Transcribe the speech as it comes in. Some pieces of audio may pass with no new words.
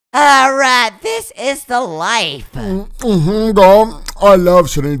Alright, this is the life. Girl, I love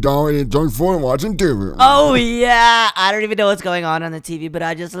sitting down eating junk food and watching TV. Oh yeah, I don't even know what's going on the TV, but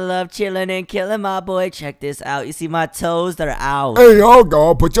I just love chilling and killing, my boy. Check this out. You see my toes? They're out. Hey, yo,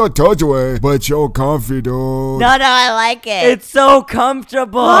 girl, put your toes away. But you're comfy, dude. No, I like it. It's so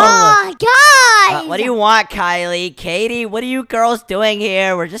comfortable. Oh, guys! What do you want, Kylie? Katie, what are you girls doing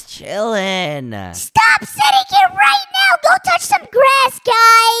here? We're just chilling. Stop sitting here right now! Go touch some grass,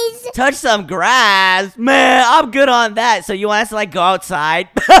 guys! Touch some grass? Man, I'm good on that. So you want us to, like, go outside?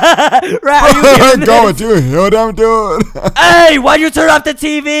 Right, Go, you hear them, dude? Hey, why'd you turn off the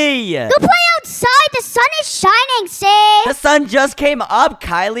TV? Go play outside! The sun is shining, sis! The sun just came up,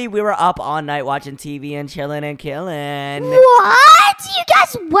 Kylie. We were up all night watching TV and chilling and killing. What? You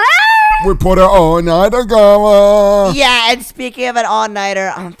guys were? We put it all night ago. Yeah, and speaking of an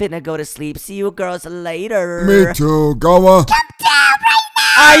all-nighter, I'm finna go to sleep. See you girls later. Me too, go. Come down right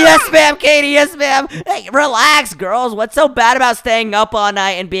now! Ah, yes, ma'am, Katie, yes, ma'am. Hey, relax, girls. What's so bad about staying up all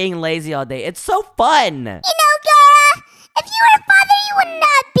night and being lazy all day? It's so fun. You know, Gara, if you were a father, you would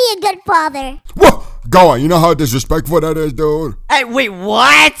not be a good father. Whoa, go on. You know how disrespectful that is, dude? Hey, wait,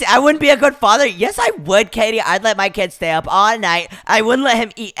 what? I wouldn't be a good father? Yes, I would, Katie. I'd let my kid stay up all night. I wouldn't let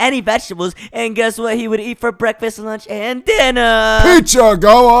him eat any vegetables. And guess what he would eat for breakfast, lunch, and dinner? Pizza,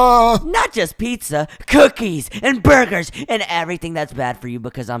 go on. Not just pizza, cookies, and burgers, and everything that's bad for you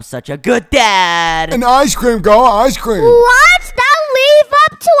because I'm such a good dad. And ice cream, go on, ice cream. What? That'll lead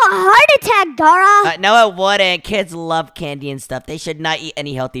up to a heart attack, Gara. No, it wouldn't. Kids love candy and stuff. They should not eat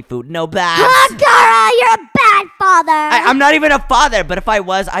any healthy food. No bad. Gara, you're a bad father. I'm not even a father, but if I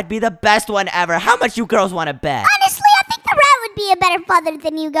was, I'd be the best one ever. How much you girls want to bet? Honestly, I think the rat would be a better father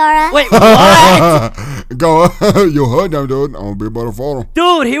than you, Gara. Wait, what? Go on. You heard them, dude. I'm gonna be a better father.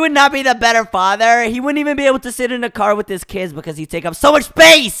 Dude, he would not be the better father. He wouldn't even be able to sit in a car with his kids because he'd take up so much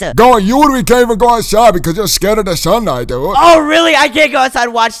space. Go on, you can't even go outside because you're scared of the sunlight, dude. Oh, really? I can't go outside.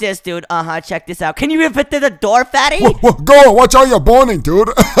 Watch this, dude. Check this out. Can you even fit through the door, fatty? Go on, watch out, you're burning, dude.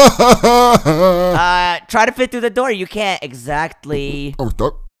 Try to fit through the door. You can't exactly. I'm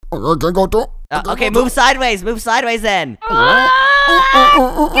stuck. I can't go through. Okay, move sideways. Move sideways then.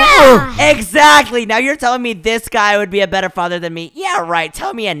 Exactly. Now you're telling me this guy would be a better father than me. Yeah, right.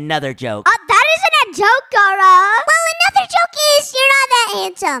 Tell me another joke. That isn't a joke, Gara. Well, another joke is you're not that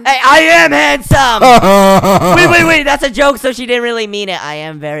handsome. Hey, I am handsome. Wait. That's a joke, so she didn't really mean it. I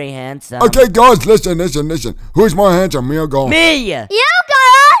am very handsome. Okay, guys, listen. Who's more handsome, me or go? Me. You, Gara.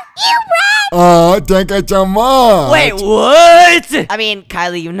 You rat. Thank you so much. Wait, what? I mean,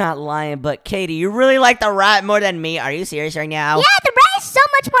 Kylie, you're not lying, but Katie, you really like the rat more than me. Are you serious right now? Yeah, the rat is so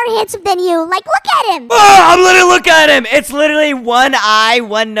much more handsome than you. Like, look at him. I'm literally looking at him. It's literally one eye,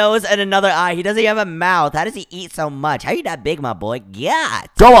 one nose, and another eye. He doesn't even have a mouth. How does he eat so much? How are you that big, my boy? God.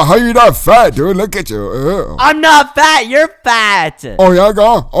 Go on, how you that fat, dude? Look at you. Ew. I'm not fat. You're fat. Oh, yeah,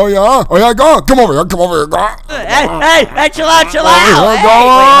 go. Go. Come over here, go. Hey, chill out. Here, Hey, go. wait,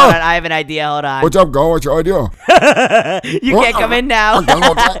 hold on. I have an idea. Hold on. What's up, go? What's your idea? You can't come in now.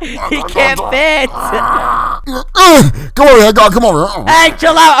 He can't fit. Come over here, go. Come over here. Hey,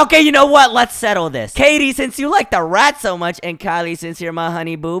 chill out. Okay, you know what? Let's settle this. Katie, since you like the rat so much, and Kylie, since you're my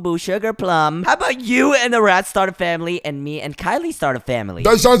honey boo-boo sugar plum, how about you and the rat start a family, and me and Kylie start a family?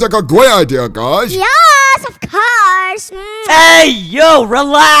 That sounds like a great idea, guys. Yes, of course. Hey, yo,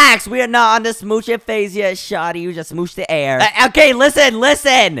 relax. We are not on the smooching phase yet, shoddy. You just smooch the air. Okay, listen.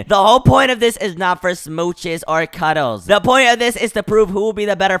 The whole point of this is not for smooches or cuddles. The point of this is to prove who will be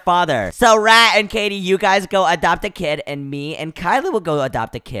the better father. So, Rat and Katie, you guys go adopt a kid, and me and Kylie will go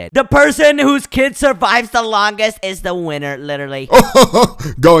adopt a kid. The person whose kid survives the longest is the winner, literally.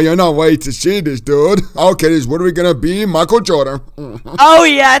 Go, you're not waiting to see this, dude. Okay, what are we gonna be? Michael Jordan. Oh,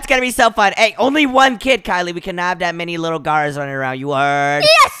 yeah, it's gonna be so fun. Hey, only one kid, Kylie. We cannot have that many little Garas running around. You heard?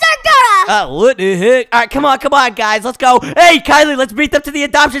 Yes, sir, Gara. What the heck? All right, come on, guys. Let's go. Hey, Kylie, let's meet up to the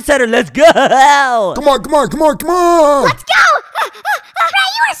adoption center. Let's go. Come on. Let's go.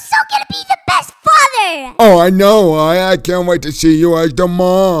 Rat, you are so gonna be the best father. Oh, I know. I can't wait to see you as the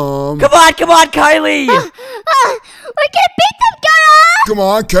mom. Come on, Kylie. We're gonna beat them, Gara. Come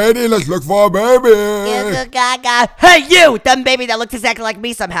on, Katie. Let's look for a baby. Hey, you, dumb baby that looks exactly like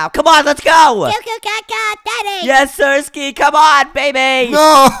me somehow. Come on, let's go. Daddy. Yes, Sirski. Come on, baby.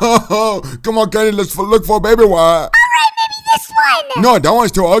 No. Come on, Katie. Let's look for a baby. What? All right, maybe this one. No, that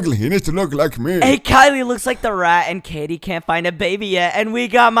one's too ugly. He needs to look like me. Hey, Kylie looks like the rat, and Katie can't find a baby yet. And we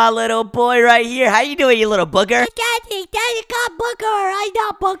got my little boy right here. How you doing, you little booger? Daddy got booger. I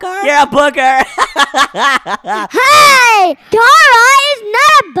got booger. You're a booger. Hey, Gara is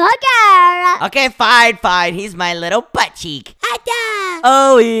not a booger. Okay, fine. He's my little butt cheek.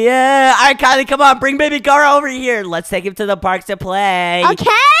 Oh, yeah. All right, Kylie, come on. Bring baby Gara over here. Let's take him to the park to play. Okay,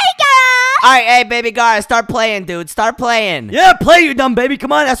 Gara. All right, hey, baby Gara, start playing, dude. Start playing. Yeah, play, you dumb baby.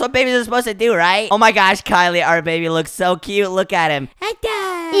 Come on, that's what babies are supposed to do, right? Oh, my gosh, Kylie, our baby looks so cute. Look at him.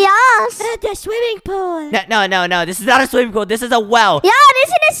 Yes. The swimming pool. No. This is not a swimming pool. This is a well. Yeah, this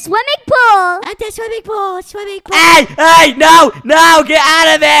is a swimming pool. The swimming pool. Hey, no. Get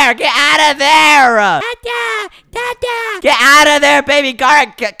out of there. Get out of there. Dada. Get out of there, baby Gara.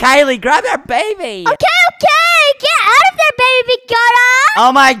 Kylie, grab our baby. Okay. Get out of there, baby Gara.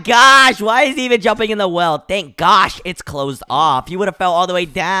 Oh my gosh, why is he even jumping in the well? Thank gosh it's closed off. You would have fell all the way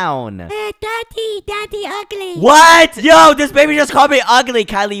down. Daddy ugly. What? Yo, this baby just called me ugly.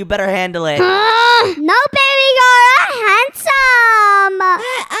 Kylie, you better handle it. No, baby Gara. Handsome.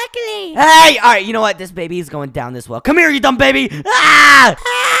 Ugly. Hey, all right, you know what? This baby is going down this well. Come here, you dumb baby. Ah!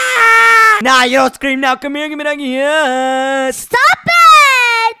 Nah, you don't scream now. Come here, give me that. Yes. Stop it.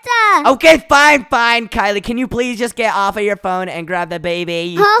 Okay, fine. Kylie, can you please just get off of your phone and grab the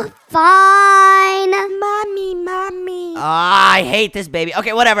baby? Oh, fine. Mommy. Oh, I hate this baby.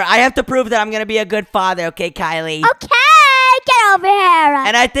 Okay, whatever. I have to prove that I'm gonna be a good father, okay, Kylie? Okay, get over here.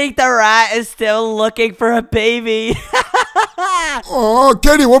 And I think the rat is still looking for a baby. Oh,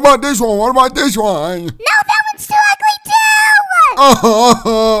 Kitty, what about this one? No, that one's too ugly too.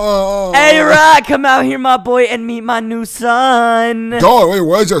 Oh. Hey, rat, come out here, my boy, and meet my new son. God, wait,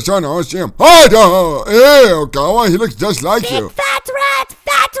 where's your son? I don't see him. Oh, ew, Gawa, he looks just like you. Fat rat.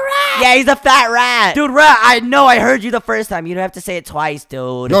 Yeah, he's a fat rat. Dude, rat, I know I heard you the first time. You don't have to say it twice,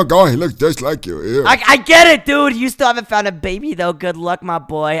 dude. No, Gawa, he looks just like you. Ew. I get it, dude. You still haven't found a baby, though. Good luck, my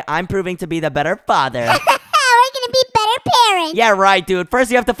boy. I'm proving to be the better father. We're gonna be better parents. Yeah, right, dude.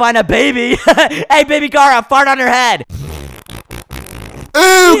 First, you have to find a baby. Hey, baby Gara, fart on her head.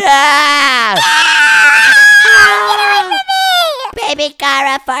 Ew. Yeah! Baby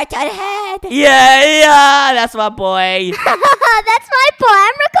Gara fart on head. Yeah, that's my boy. That's my boy.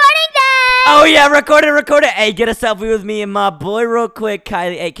 I'm recording that. Oh, yeah, record it. Hey, get a selfie with me and my boy real quick,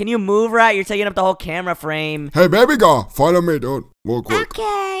 Kylie. Hey, can you move, right? You're taking up the whole camera frame. Hey, baby girl, follow me, dude. Real quick.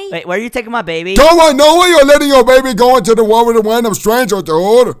 Okay. Wait, where are you taking my baby? Gawa, no way you're letting your baby go into the world with a random stranger,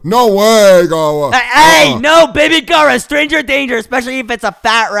 dude. No way, Gawa. Hey, no, baby Gara, stranger danger, especially if it's a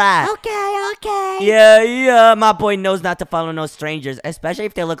fat rat. Okay. Yeah, my boy knows not to follow no strangers, especially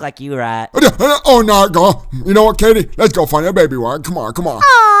if they look like you, rat. Oh, no, girl. You know what, Katie? Let's go find a baby, right? Come on.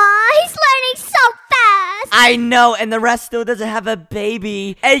 Aw, he's learning so fast. I know, and the rest still doesn't have a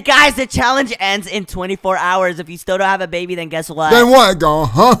baby. Hey, guys, the challenge ends in 24 hours. If you still don't have a baby, then guess what? Then what, girl?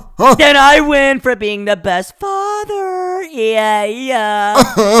 Huh? Then I win for being the best father. Yeah.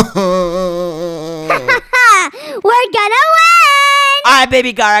 We're gonna win. All right,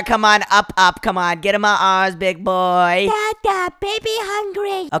 baby Gara, come on, up. Come on, get in my arms, big boy. Dada, baby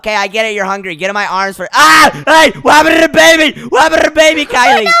hungry. Okay, I get it, you're hungry. Get in my arms for— Hey, what happened to the baby? Kylie?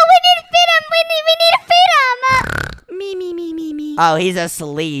 Oh, no, we need to feed him. We need to feed him. Me. Oh, he's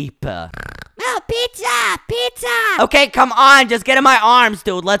asleep. Oh, pizza. Okay, come on, just get in my arms,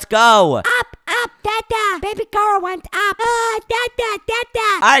 dude. Let's go. Up, Dada. Baby Gara went up. Dada.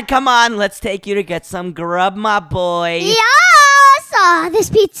 All right, come on. Let's take you to get some grub, my boy. Yes. This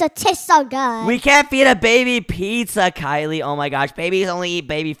pizza tastes so good. We can't feed a baby pizza, Kylie. Oh my gosh, babies only eat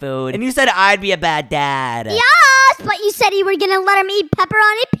baby food. And you said I'd be a bad dad. Yes, but you said you were gonna let him eat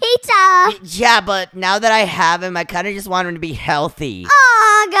pepperoni pizza. Yeah, but now that I have him, I kind of just want him to be healthy.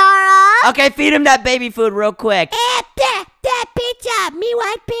 Aw, Gara. Okay, feed him that baby food real quick. Pizza. Me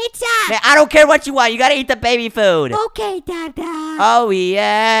want pizza. Man, I don't care what you want. You gotta eat the baby food. Okay, Dada. Oh,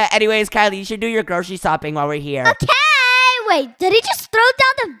 yeah. Anyways, Kylie, you should do your grocery shopping while we're here. Okay. Wait, did he just throw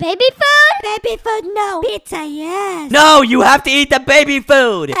down the baby food? Baby food, no. Pizza, yes. No, you have to eat the baby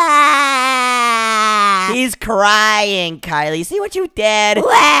food. Ah. He's crying, Kylie. See what you did?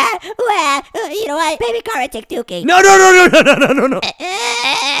 Well, you know what? Baby Gara take Dookie. No.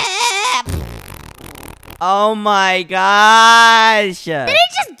 Oh my gosh. Did he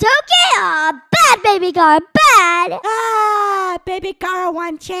just duke it? Aw, bad baby Gara, bad. Baby Gara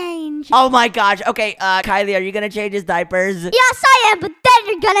want change. Oh my gosh. Okay, Kylie, are you gonna change his diapers? Yes, I am, but then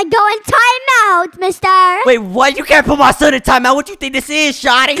you're gonna go in timeout, mister. Wait, what? You can't put my son in timeout. What you think this is,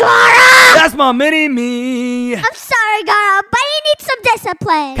 Shotty? Gara! That's my mini-me. I'm sorry, Gara, but you need some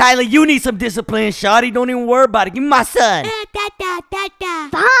discipline. Kylie, you need some discipline, Shotty. Don't even worry about it. Give me my son. Dada.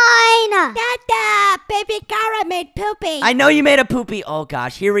 Fine. Dada, baby Gara made poopy. I know you made a poopy. Oh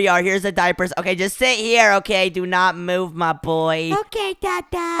gosh, here we are. Here's the diapers. Okay, just sit here, okay? Do not move, my boy. Okay, Dada.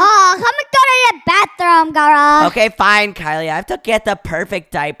 Oh, come and go to the bathroom, Gara. Okay, fine, Kylie. I have to get the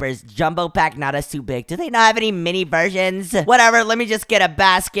perfect diapers. Jumbo pack, not as too big. Do they not have any mini versions? Whatever, let me just get a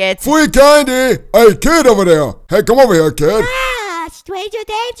basket. Free candy. Hey, kid over there. Hey, come over here, kid. Ah, stranger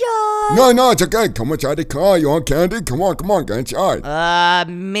danger. No, it's okay. Come inside the car. You want candy? Come on, get inside.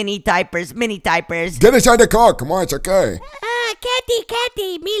 Mini diapers. Get inside the car. Come on, it's okay. Ah, candy.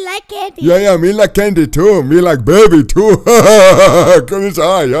 Me like candy. Yeah, me like candy too. Me like baby too. Come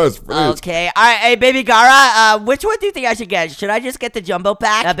inside, yes, please. Okay, all right, hey, baby Gara, which one do you think I should get? Should I just get the jumbo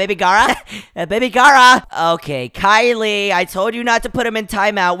pack? Baby Gara? Baby Gara? Okay, Kylie, I told you not to put him in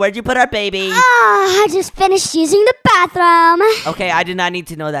timeout. Where'd you put our baby? I just finished using the bathroom. Okay, I did not need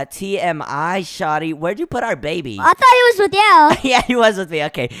to know that. TMI, Shoddy, where'd you put our baby? I thought he was with you. Yeah, he was with me.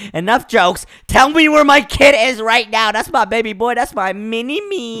 Okay, enough jokes. Tell me where my kid is right now. That's my baby boy. That's my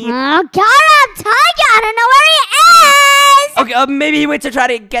mini-me. Oh, Gara, I'm telling you, I don't know where he is. Okay, maybe he went to try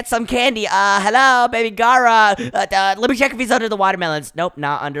to get some candy. Hello, baby Gara. Let me check if he's under the watermelons. Nope,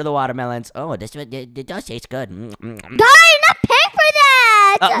 not under the watermelons. Oh, this it does taste good. Gara, you're not paying for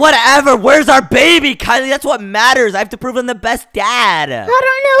that. Whatever. Where's our baby, Kylie? That's what matters. I have to prove I'm the best dad. I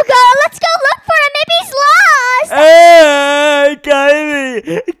don't know, Gara. Let's go look for him. Maybe he's lost. Hey,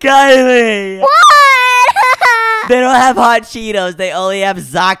 Kylie. What? They don't have hot Cheetos. They only have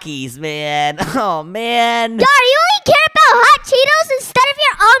Zakis, man. Oh, man. Gara, you only care about hot Cheetos instead of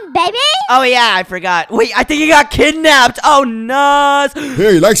your own baby? Oh, yeah, I forgot. Wait, I think he got kidnapped. Oh, no.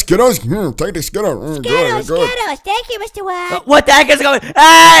 Here, you like Skittles? Take the Skittles. Skittles. Thank you, Mr. Watt. What the heck is going?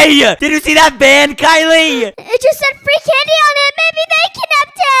 Hey! Did you see that van, Kylie? It just said free candy on it. Maybe they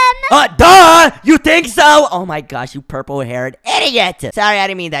kidnapped him. Duh! You think so? Oh, my gosh, you purple-haired idiot. Sorry, I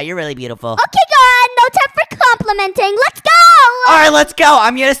didn't mean that. You're really beautiful. Okay, Gara, no time for complimenting. Let's go. All right, let's go.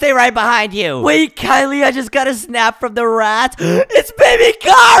 I'm gonna stay right behind you. Wait, Kylie, I just got a snap from the rat. It's baby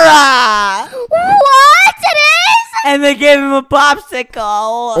Gara! What? It is? And they gave him a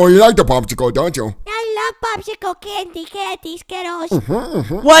popsicle. Oh, you like the popsicle, don't you? I love popsicle candy, Skittles.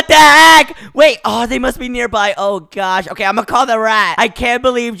 What the heck? Wait, they must be nearby. Oh, gosh. Okay, I'm gonna call the rat. I can't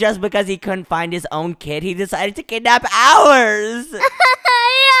believe just because he couldn't find his own kid, he decided to kidnap ours.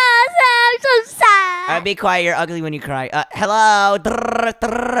 Yes, I'm so sad. All right, be quiet. You're ugly when you cry. Hello?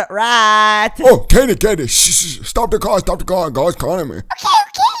 Rat. Oh, Candy. Shh. Stop the car. God's calling me. Okay.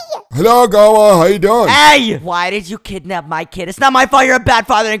 Hello, Gara. How you doing? Hey! Why did you kidnap my kid? It's not my fault you're a bad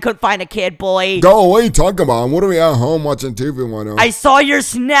father and couldn't find a kid, boy. Gara, what are you talking about? What are we at home watching TV right now? I saw your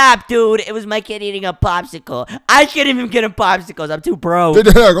snap, dude. It was my kid eating a popsicle. I can't even get him popsicles. I'm too broke. Get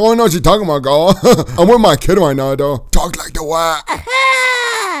the heck. I don't know what you're talking about, Gara. I'm with my kid right now, though. Talk like the what?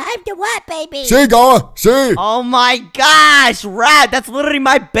 I'm the what, baby? See, Gara? See? Oh my gosh, Rat, that's literally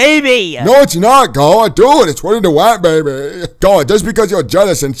my baby. No, it's not, Gara. Dude, it's really the what, baby. Gara, just because you're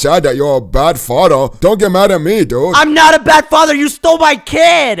jealous and sad that you're a bad father, don't get mad at me, dude. I'm not a bad father. You stole my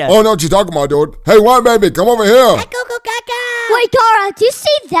kid. Oh, no, what you talking about, dude? Hey, what, baby? Come over here. Go, gaga. Wait, Gara, do you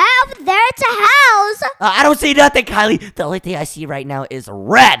see that over there? It's a house. I don't see nothing, Kylie. The only thing I see right now is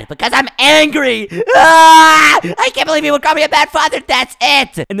red because I'm angry. I can't believe you would call me a bad father. That's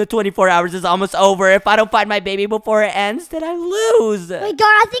it. And the 24 hours is almost over. If I don't find my baby before it ends, then I lose. Wait, Gara,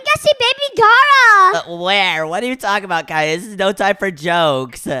 I think I see baby Gara. Where? What are you talking about, Kylie? This is no time for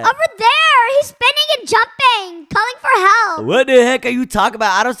jokes. Over there. He's spinning and jumping, calling for help. What the heck are you talking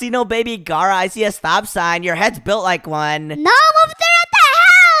about? I don't see no baby Gara. I see a stop sign. Your head's built like one. No, I'm over there at the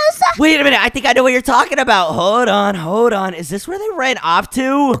house. Wait a minute. I think I know what you're talking about. Hold on. Is this where they ran off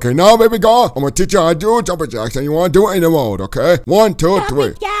to? Okay, now, baby Gara, I'm gonna teach you how to do jumping jacks, and you wanna do it in the road, okay? 1, 2,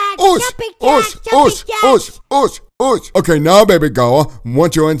 3. Oosh. Okay, now, baby Gara,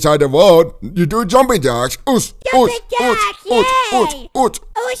 once you're inside the road, you do jumping jacks. Oosh.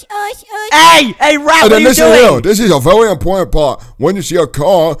 Hey, Rat, what are you doing? This is a very important part. When you see a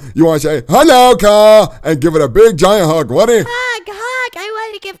car, you want to say, hello, car, and give it a big, giant hug. Ready? Hug. I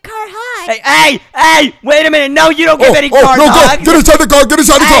want to give car hug. Hey, wait a minute. No, you don't give any car no, hugs. Get inside the car. Hey,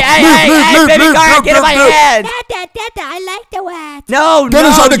 baby Gara, get in my head. Dada, I like the rat. No, get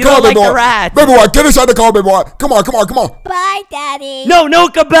inside the car, baby boy. The rat. Baby boy, get inside the car, baby boy. Come on. Bye, Daddy. No,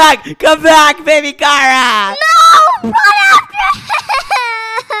 come back, baby Gara. No, run after him.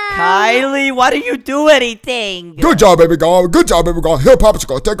 Kylie, why don't you do anything? Good job, baby Gara. Here,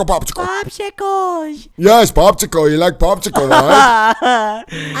 popsicle. Take a popsicle. Popsicles. Yes, popsicle. You like popsicle, right?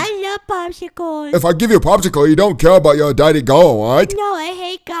 I love popsicles. If I give you a popsicle, you don't care about your daddy Gara, right? No, I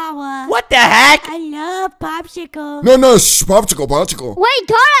hate Gara. What the heck? I love popsicles. No, popsicle. Wait,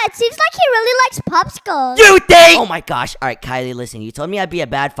 Gara, it seems like he really likes popsicles. You think? Oh my gosh. All right, Kylie, listen. You told me I'd be a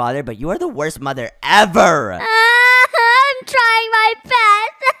bad father, but you are the worst mother ever. I'm trying my best.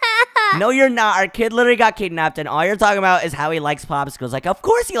 No, you're not. Our kid literally got kidnapped, and all you're talking about is how he likes popsicles. Like, of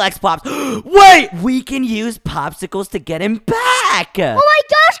course he likes pops. Wait, we can use popsicles to get him back. Oh my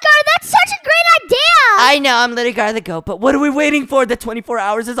gosh, Gara, that's such a great idea. I know, I'm literally Gara the goat, but what are we waiting for? The 24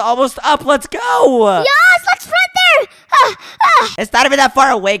 hours is almost up. Let's go. Yes, let's run there. It's not even that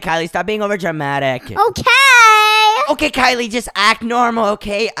far away, Kylie. Stop being over dramatic. Okay. Okay, Kylie, just act normal,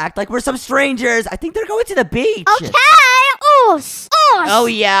 okay? Act like we're some strangers. I think they're going to the beach. Okay. Oos. Oh,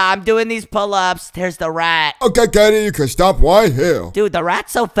 yeah, I'm doing these pull-ups. There's the rat. Okay, Katie, you can stop right here. Dude, the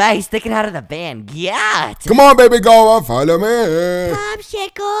rat's so fat, he's sticking out of the van. Yeah. Come on, baby, go on, follow me.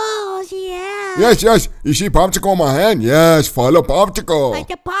 Popsicles, yeah. Yes. You see popsicle in my hand? Yes, follow popsicle. Like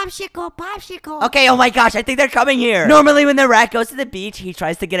the popsicle. Okay, oh my gosh, I think they're coming here. Normally, when the rat goes to the beach, he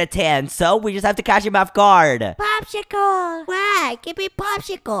tries to get a tan, so we just have to catch him off guard. Popsicle. What? Give me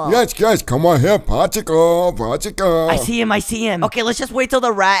popsicle. Yes, come on here, popsicle. I see him. Okay, let's just wait till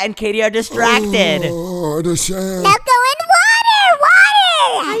the rat and Katie are distracted. Oh, the sand. Now go in water.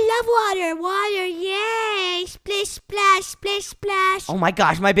 I love water, yay. Splish, splash, splish, splash. Oh my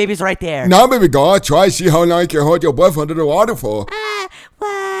gosh, my baby's right there. Now, baby, go try see how long you can hold your breath under the water for.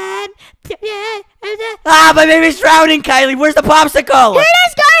 1, 2, Ah, my baby's drowning, Kylie. Where's the popsicle? Here it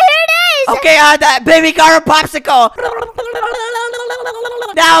is, Gara, here it is. Okay, that baby Gara popsicle.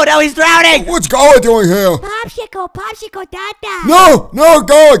 No, he's drowning. What's Gara doing here? Popsicle, Dada. No,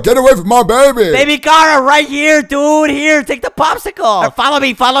 Gara, get away from my baby. Baby Gara, right here, dude. Here, take the popsicle. Or follow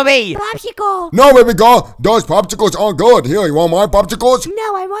me. Popsicle. No, baby, Gara, those popsicles aren't good. Here, you want my popsicles?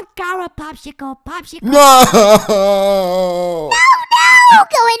 No, I want Gara popsicle. No. No,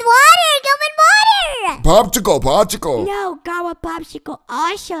 go in water. Popsicle. No, Gara popsicle,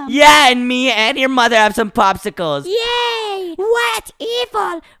 awesome. Yeah, and me and your mother have some popsicles. Yay! What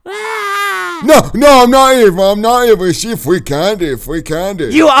evil? Ah! No, I'm not evil. You see, free candy.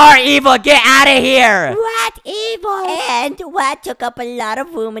 You are evil. Get out of here. What evil? And what took up a lot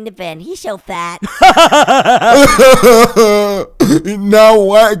of room in the van? He's so fat. Now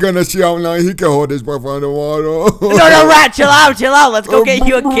we're gonna see how long he can hold his breath underwater. No, rat, chill out. Let's go get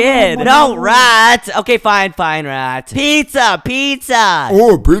you a kid. No, rat. Okay, fine, rat. Pizza.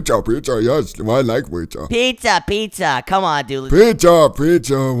 Oh, pizza, yes, I like pizza. Pizza. Come on, dude. Pizza,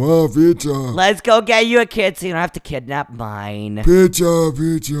 pizza. Let's go get you a kid so you don't have to kidnap mine. Pizza.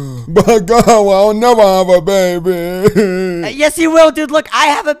 But God, I'll never have a baby. Yes, you will, dude. Look, I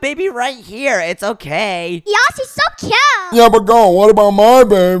have a baby right here. It's okay. Yes, he's so cute. Yeah, but God, what about my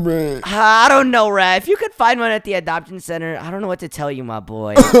baby? I don't know, rat. If you could find one at the adoption center, I don't know what to tell you, my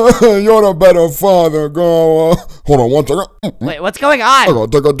boy. You're the better father, God. Hold on one second. Wait, what's going on? I gotta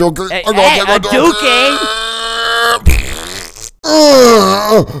take a dookie. A dookie?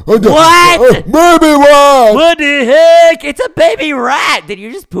 What? Baby rat! What the heck? It's a baby rat. Did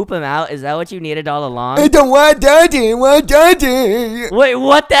you just poop him out? Is that what you needed all along? It's a what daddy. Wait,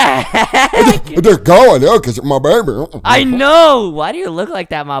 what the heck? They're going there because it's my baby. I know. Why do you look like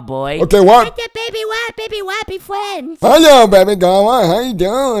that, my boy? Okay, what? The baby what, be friends. Hello, baby girl. How you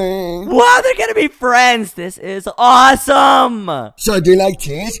doing? Wow, they're gonna be friends. This is awesome. So, do you like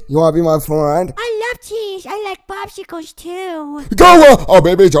cheese? You wanna be my friend? I love cheese. I like popsicles too. Go! Our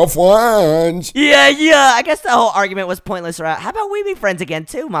babies are friends. Yeah. I guess the whole argument was pointless, right? How about we be friends again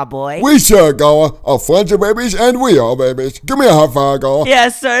too, my boy? We should, go. Our friends are babies and we are babies. Give me a high five, go.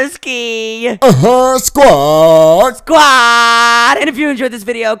 Yes, sir, ski. Squad. And if you enjoyed this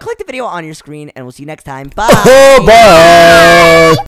video, click the video on your screen and we'll see you next time. Bye. Bye.